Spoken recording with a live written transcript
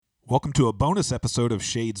Welcome to a bonus episode of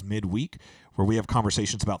Shades Midweek, where we have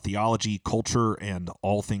conversations about theology, culture, and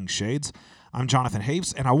all things Shades. I'm Jonathan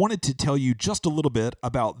Haves, and I wanted to tell you just a little bit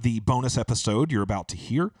about the bonus episode you're about to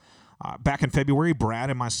hear. Back in February, Brad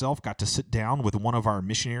and myself got to sit down with one of our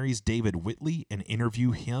missionaries, David Whitley, and interview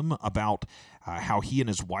him about how he and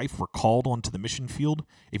his wife were called onto the mission field.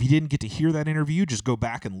 If you didn't get to hear that interview, just go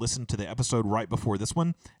back and listen to the episode right before this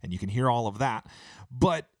one, and you can hear all of that.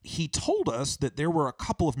 But he told us that there were a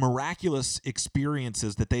couple of miraculous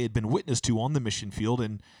experiences that they had been witness to on the mission field,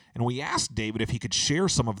 and we asked David if he could share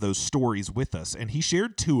some of those stories with us, and he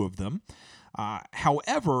shared two of them.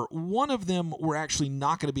 However, one of them we're actually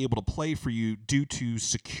not going to be able to play for you due to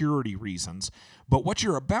security reasons. But what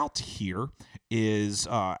you're about to hear is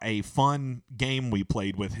a fun game we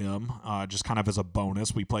played with him, just kind of as a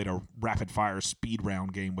bonus. We played a rapid-fire speed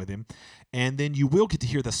round game with him. And then you will get to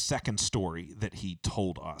hear the second story that he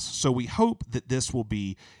told us. So we hope that this will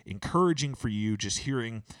be encouraging for you, just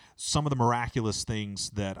hearing some of the miraculous things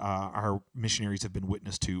that our missionaries have been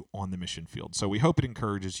witness to on the mission field. So we hope it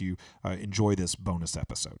encourages you. Enjoy this bonus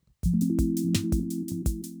episode.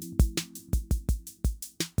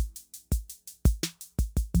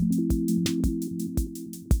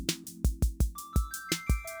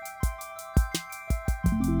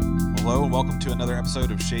 Hello and welcome to another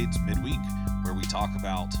episode of Shades Midweek, where we talk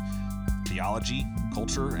about theology,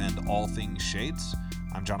 culture, and all things Shades.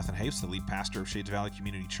 I'm Jonathan Haves, the lead pastor of Shades Valley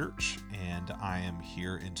Community Church, and I am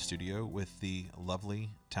here in studio with the lovely,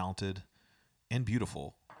 talented, and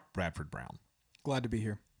beautiful Bradford Brown. Glad to be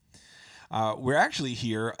here. We're actually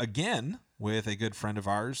here again with a good friend of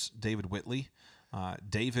ours, David Whitley.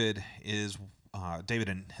 David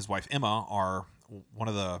and his wife Emma are one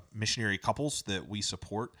of the missionary couples that we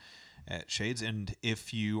support at Shades. And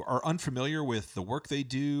if you are unfamiliar with the work they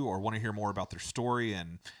do or want to hear more about their story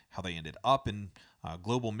and how they ended up in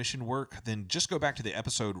global mission work, then just go back to the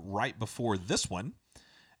episode right before this one,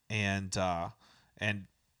 and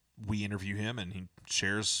we interview him and he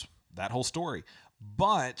shares that whole story.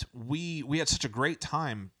 But we had such a great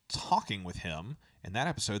time talking with him in that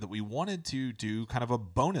episode that we wanted to do kind of a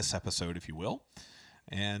bonus episode, if you will.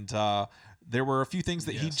 And there were a few things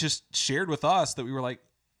that he just shared with us that we were like,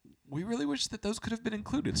 we really wish that those could have been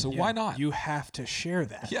included. So why not? You have to share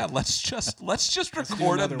that. Yeah, let's just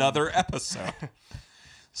record another episode.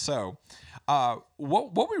 So,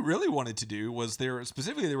 what we really wanted to do was there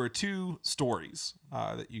were two stories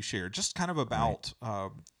that you shared, just kind of about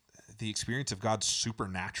the experience of God's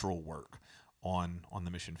supernatural work on the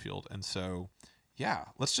mission field. And so, yeah,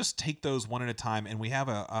 let's just take those one at a time. And we have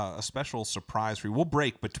a special surprise for you. We'll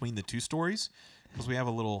break between the two stories because we have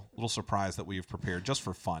a little surprise that we have prepared just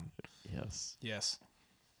for fun. Yes.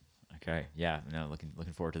 Okay. Yeah. No.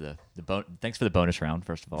 Looking forward to the Thanks for the bonus round.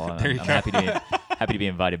 First of all, I'm go. happy to be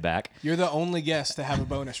invited back. You're the only guest to have a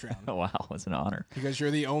bonus round. Oh, wow, it's an honor. Because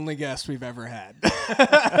you're the only guest we've ever had.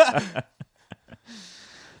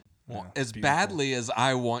 Well, as badly as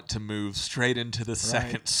I want to move straight into the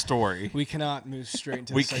second story, we cannot move straight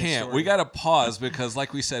into we the second can't. story. We got to pause because,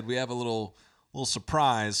 like we said, we have a little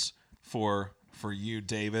surprise for you,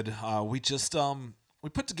 David. We just we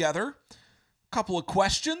put together a couple of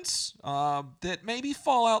questions that maybe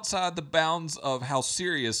fall outside the bounds of how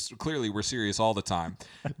serious. Clearly, we're serious all the time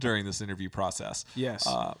during this interview process. Yes.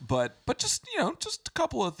 But just just a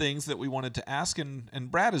couple of things that we wanted to ask, and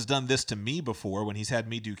Brad has done this to me before when he's had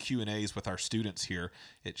me do Q&As with our students here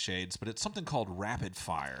at Shades. But it's something called rapid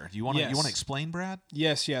fire. Do you want to explain, Brad?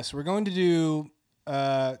 Yes. We're going to do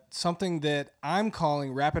something that I'm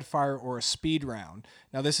calling rapid fire or a speed round.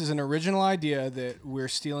 Now, this is an original idea that we're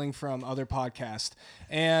stealing from other podcasts,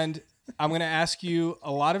 and I'm going to ask you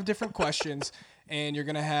a lot of different questions, and you're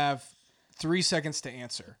going to have 3 seconds to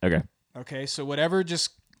answer. Okay. So whatever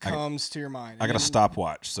just comes to your mind. I got a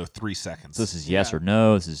stopwatch, so 3 seconds. So this is yes or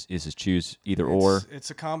no. This is choose either or.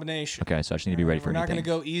 It's a combination. Okay, so I just need to be ready for anything. We're not going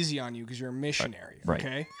anything. to go easy on you because you're a missionary. Right.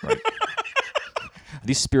 Okay. Right. Are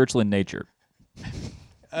these spiritual in nature?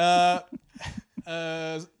 Up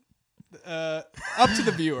to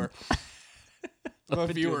the viewer.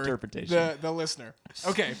 Interpretation. The listener.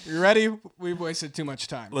 Okay, you ready? We've wasted too much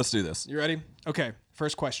time. Let's do this. You ready? Okay,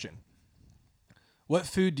 first question. What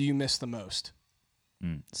food do you miss the most?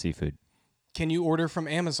 Seafood. Can you order from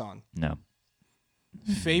Amazon? No.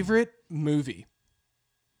 Favorite movie?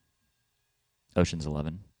 Ocean's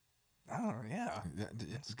 11. Oh, yeah.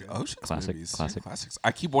 That's good. Ocean's Classic, movies. classic. Classics.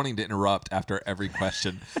 I keep wanting to interrupt after every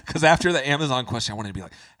question because after the Amazon question, I wanted to be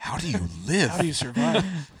like, how do you live? How do you survive?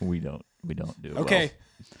 We don't do it Okay.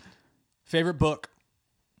 Favorite book?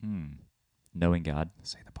 Knowing God.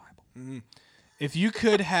 Say the Bible. If you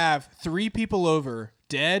could have 3 people over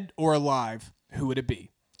dead or alive, who would it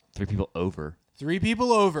be? 3 people over. 3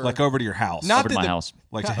 people over. Like over to your house. Not Over to that my the- house.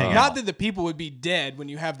 like to hang Not out. that the people would be dead when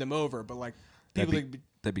you have them over, but like people That'd that would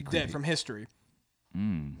that'd be be creepy. dead from history.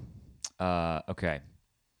 Okay.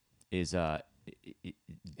 Is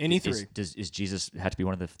Any is, 3. Is Jesus have to be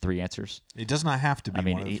one of the 3 answers? It does not have to be I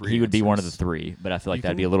mean, one of the 3 he would be one of the answers. 3, but I feel like You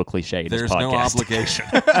that'd can- be a little cliche. In There's this no podcast. obligation.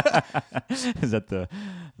 Is that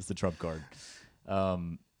that's the trump card?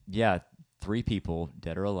 Yeah, 3 people,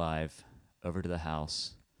 dead or alive, over to the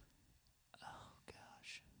house. Oh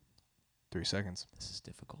gosh, 3 seconds. this is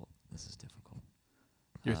difficult.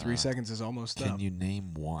 Your 3 seconds is almost Can up. you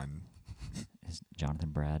name one? Is Jonathan,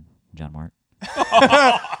 Brad, John Mark?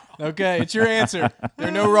 Okay, it's your answer. There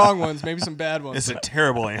are no wrong ones, maybe some bad ones. It's a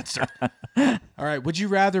terrible answer. All right, would you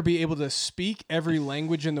rather be able to speak every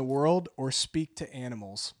language in the world or speak to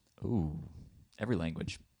animals? Ooh, every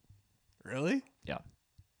language. Really? Yeah,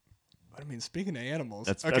 I mean, speaking to animals.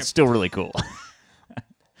 that's okay. that's still really cool.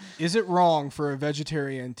 Is it wrong for a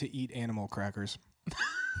vegetarian to eat animal crackers?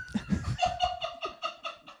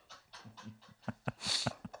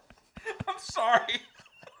 I'm sorry.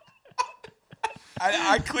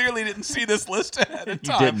 I clearly didn't see this list ahead of You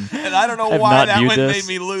time. didn't. And I don't know I've why not that viewed one this.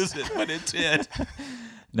 made me lose it, but it did.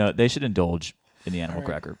 No, they should indulge in the animal All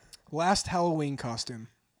right. cracker. Last Halloween costume.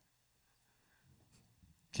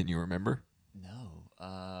 Can you remember?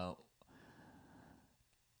 No.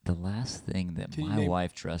 The last thing that Can you my name-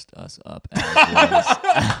 wife dressed us up as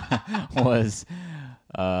was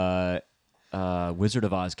Wizard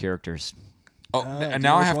of Oz characters. Oh, do and you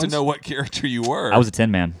now know I which have ones? to know what character you were. I was a Tin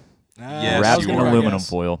Man, Ah, Yes, that wrapped was in gonna be my aluminum guess.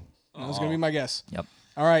 foil. That was going to be my guess. Yep,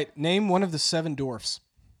 All right, name one of the 7 dwarfs.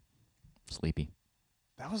 Sleepy.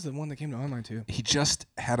 That was the one that came to my mind too. He just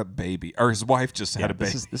had a baby, or his wife just had Yeah, a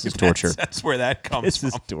baby. this is torture. That's where that comes This from.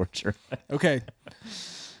 is torture. Okay.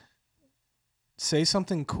 Say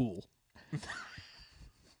something cool.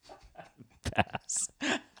 Pass.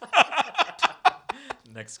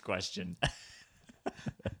 Next question.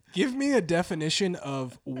 Give me a definition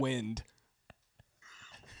of wind.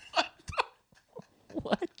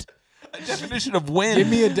 What? A definition of wind. Give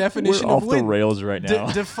me a We're definition off of the wind. rails right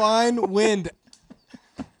now. Define wind.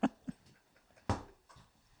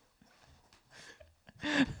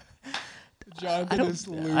 Jonathan is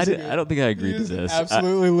losing it. I don't think I agree He to is this.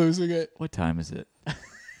 absolutely losing it. What time is it?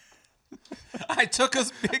 I took a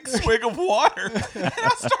big swig of water, and I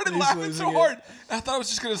started He's laughing losing so it. hard. I thought I was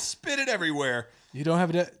just going to spit it everywhere. You don't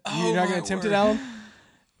have a. Oh, You're not my going to attempt word. it, Alan.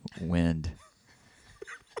 Wind.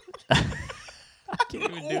 I can't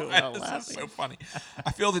even do it without This is laughing. so funny.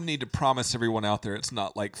 I feel the need to promise everyone out there it's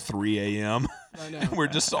not like 3 a.m. I know. and we're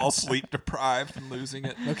just all sleep deprived and losing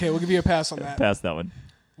it. Okay, we'll give you a pass on that. Pass that one.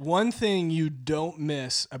 One thing you don't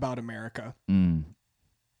miss about America. It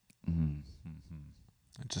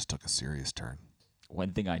just took a serious turn.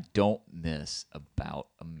 One thing I don't miss about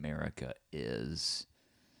America is,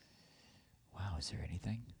 wow, is there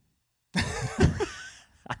anything?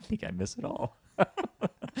 I think I miss it all.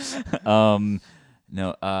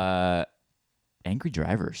 No, angry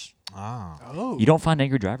drivers. Ah. Oh, You don't find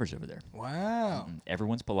angry drivers over there. wow.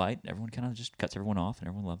 Everyone's polite. Everyone kind of just cuts everyone off, and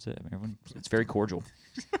everyone loves it. I mean, it's very cordial.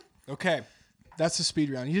 Okay, that's the speed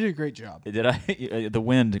round. You did a great job. Did I? The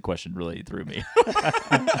wind question really threw me.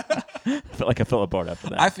 I felt like I fell apart after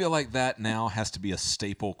that. I feel like that now has to be a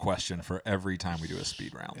staple question for every time we do a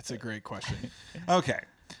speed round. It's a great question. Okay.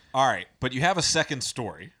 All right. But you have a second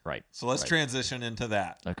story. Right. So let's right. transition into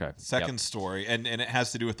that. Okay. Second Yep. story. And it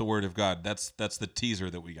has to do with the Word of God. That's the teaser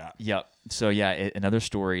that we got. Yep. So yeah, another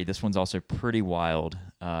story. This one's also pretty wild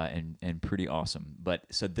and pretty awesome. But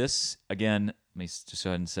so this again, let me just go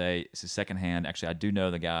ahead and say this is secondhand. Actually, I do know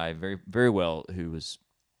the guy very very well who was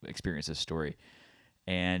experienced this story,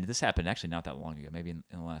 and this happened actually not that long ago, maybe in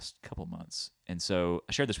the last couple months. And so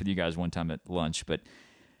I shared this with you guys one time at lunch. But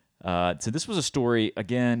so this was a story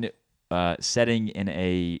again, setting in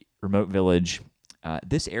a remote village.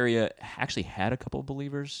 This area actually had a couple of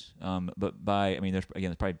believers, but there's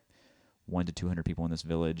probably 100 to 200 people in this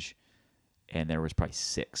village, and there was probably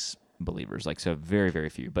 6 believers. Like, so very, very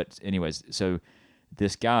few. But anyways, so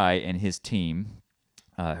this guy and his team,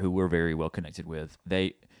 who we're very well connected with,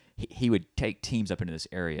 he would take teams up into this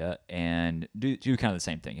area and do kind of the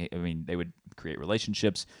same thing. I mean, they would create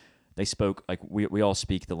relationships. They spoke, like we all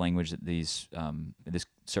speak the language that this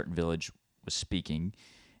certain village was speaking.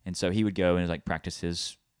 And so he would go and like practice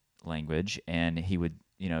his language, and he would,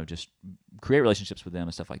 just create relationships with them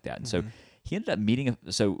and stuff like that. And so he ended up meeting.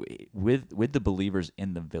 So with the believers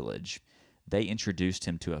in the village, they introduced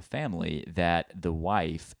him to a family that the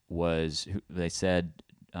wife was, they said,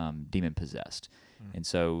 demon possessed, and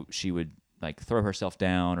so she would like throw herself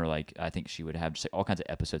down, or like I think she would have just all kinds of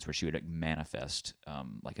episodes where she would like manifest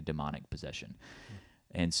like a demonic possession.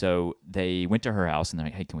 And so they went to her house and they're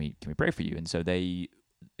like, "Hey, can we pray for you?" And so they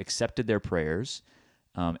accepted their prayers.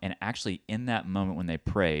 And actually, in that moment when they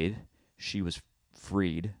prayed, she was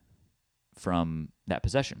freed from that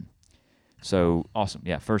possession. So awesome,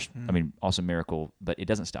 yeah. First, I mean, awesome miracle, but it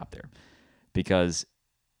doesn't stop there, because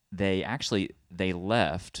they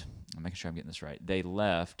left. I'm making sure I'm getting this right. They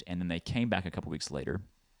left, and then they came back a couple weeks later,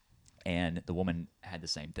 and the woman had the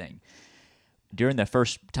same thing. During the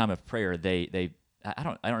first time of prayer, I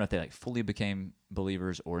don't know if they like fully became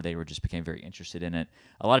believers or they became very interested in it.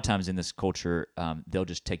 A lot of times in this culture, they'll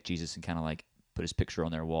just take Jesus and kind of like put his picture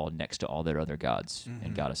on their wall next to all their other gods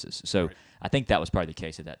and goddesses. So I think that was probably the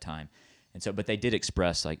case at that time. And so, but they did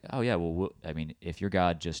express like, oh yeah, well, I mean, if your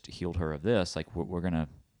God just healed her of this, like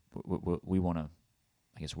we want to,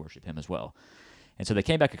 I guess, worship him as well. And so they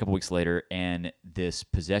came back a couple weeks later, and this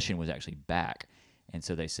possession was actually back. And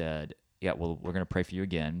so they said, yeah, well, we're going to pray for you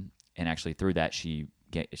again. And actually through that, she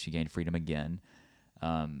gained freedom again.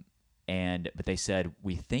 But they said,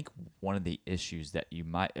 we think one of the issues that you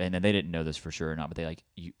might, and then they didn't know this for sure or not, but they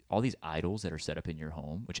all these idols that are set up in your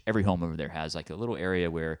home, which every home over there has like a little area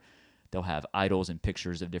where they'll have idols and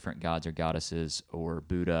pictures of different gods or goddesses or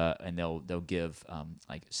Buddha, and they'll give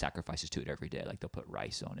like sacrifices to it every day. Like they'll put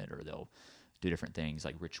rice on it, or they'll do different things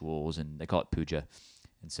like rituals, and they call it puja.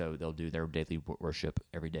 And so they'll do their daily worship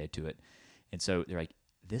every day to it. And so they're like,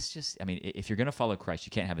 if you're going to follow Christ,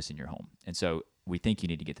 you can't have this in your home. And so we think you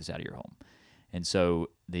need to get this out of your home. And so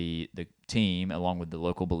the team, along with the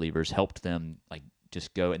local believers, helped them like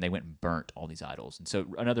just go, and they went and burnt all these idols. And so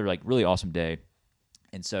another like really awesome day.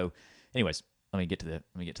 And so anyways, let me get to the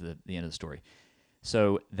end of the story.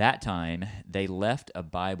 So that time they left a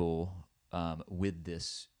Bible with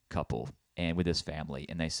this couple and with this family,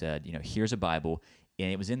 and they said, here's a Bible. And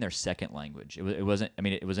it was in their second language. It wasn't. I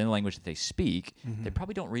mean, it was in a language that they speak. Mm-hmm. They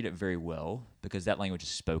probably don't read it very well because that language is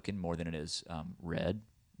spoken more than it is read,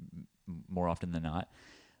 more often than not.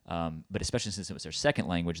 But especially since it was their second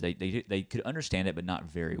language, they could understand it, but not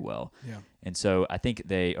very well. Yeah. And so I think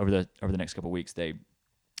they over the next couple of weeks they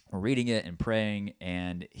were reading it and praying.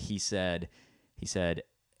 And the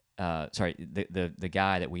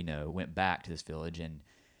guy that we know went back to this village, and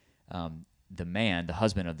the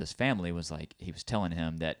husband of this family was like, he was telling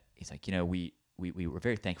him that he's like, we were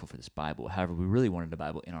very thankful for this Bible. However, we really wanted a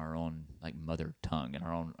Bible in our own like mother tongue, in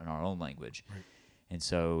our own language. Right. And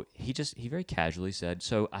so he very casually said,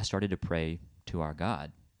 so I started to pray to our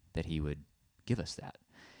God that he would give us that.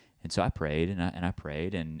 And so I prayed and I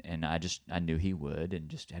prayed and I knew he would, and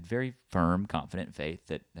just had very firm, confident faith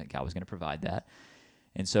that God was going to provide that.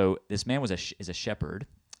 And so this man is a shepherd,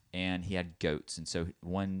 and he had goats. And so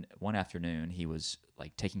one afternoon, he was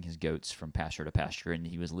like taking his goats from pasture to pasture, and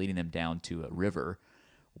he was leading them down to a river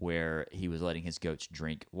where he was letting his goats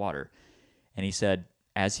drink water. And he said,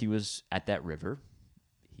 as he was at that river,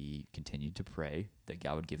 he continued to pray that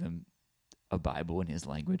God would give him a Bible in his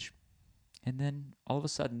language. And then all of a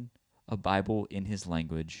sudden, a Bible in his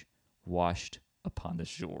language washed upon the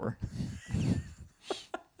shore.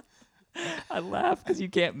 I laugh because you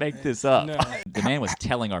can't make this up. No. The man was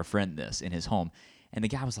telling our friend this in his home, and the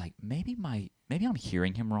guy was like, maybe I'm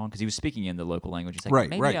hearing him wrong, because he was speaking in the local language. He's like,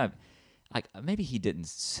 maybe he didn't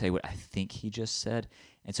say what I think he just said.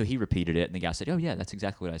 And so he repeated it, and the guy said, oh yeah, that's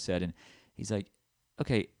exactly what I said. And he's like,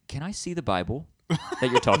 okay, can I see the Bible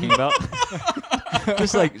that you're talking about?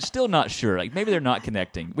 Just like still not sure. Like maybe they're not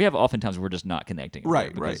connecting. We have oftentimes we're just not connecting.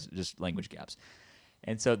 Right. Just language gaps.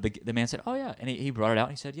 And so the man said, oh, yeah. And he brought it out,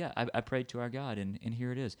 and he said, yeah, I prayed to our God, and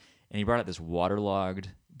here it is. And he brought out this waterlogged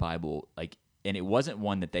Bible, and it wasn't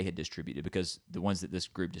one that they had distributed, because the ones that this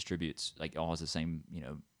group distributes, like, all has the same,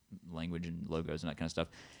 language and logos and that kind of stuff.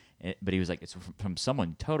 But he was like, it's from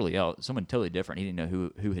someone totally else, someone totally different. He didn't know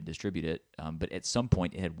who had distributed it. But at some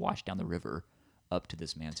point, it had washed down the river up to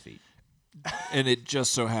this man's feet. And it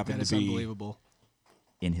just so happened to be unbelievable.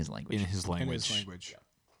 In his language. Yeah.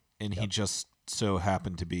 And he just so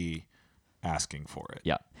happened to be asking for it.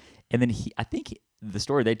 Yeah. And then I think the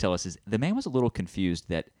story they tell us is the man was a little confused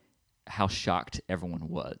that how shocked everyone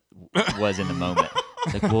was in the moment.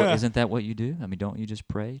 It's like, well, isn't that what you do? I mean, don't you just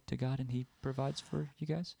pray to God and he provides for you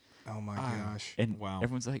guys? Oh my gosh. And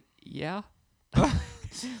everyone's like, yeah.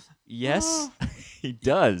 Yes, he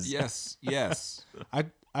does. Yes.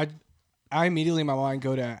 I immediately in my mind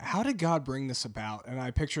go to, how did God bring this about? And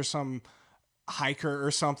I picture some hiker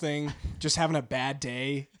or something just having a bad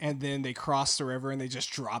day, and then they cross the river and they just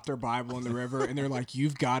drop their Bible in the river, and they're like,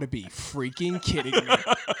 you've got to be freaking kidding me.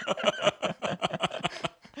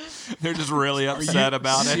 They're just really upset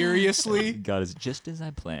about it. Seriously? God is just as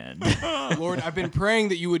I planned. Lord, I've been praying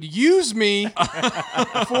that you would use me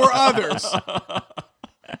for others.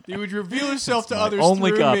 You would reveal yourself to others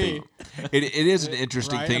only through copy. me. It is an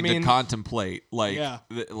interesting Right? thing I mean, to contemplate, like, yeah.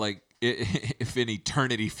 If in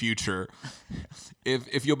eternity future,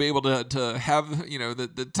 if you'll be able to have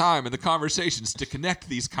the time and the conversations to connect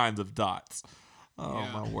these kinds of dots. Oh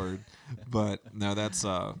Yeah. my word! But no, that's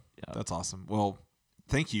awesome. Well,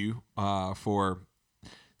 thank you for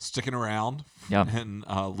sticking around Yeah. and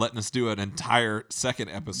letting us do an entire second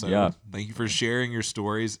episode. Yeah. Thank you for sharing your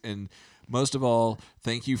stories, and most of all,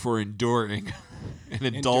 thank you for enduring and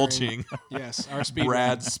indulging Yes, our speed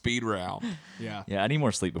Brad's speed round. round. Yeah. Yeah, I need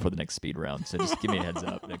more sleep before the next speed round, so just give me a heads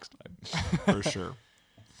up next time. For sure.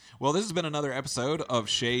 Well, this has been another episode of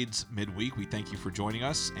Shades Midweek. We thank you for joining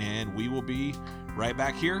us, and we will be right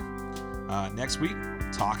back here next week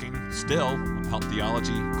talking still about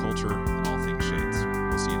theology, culture, and all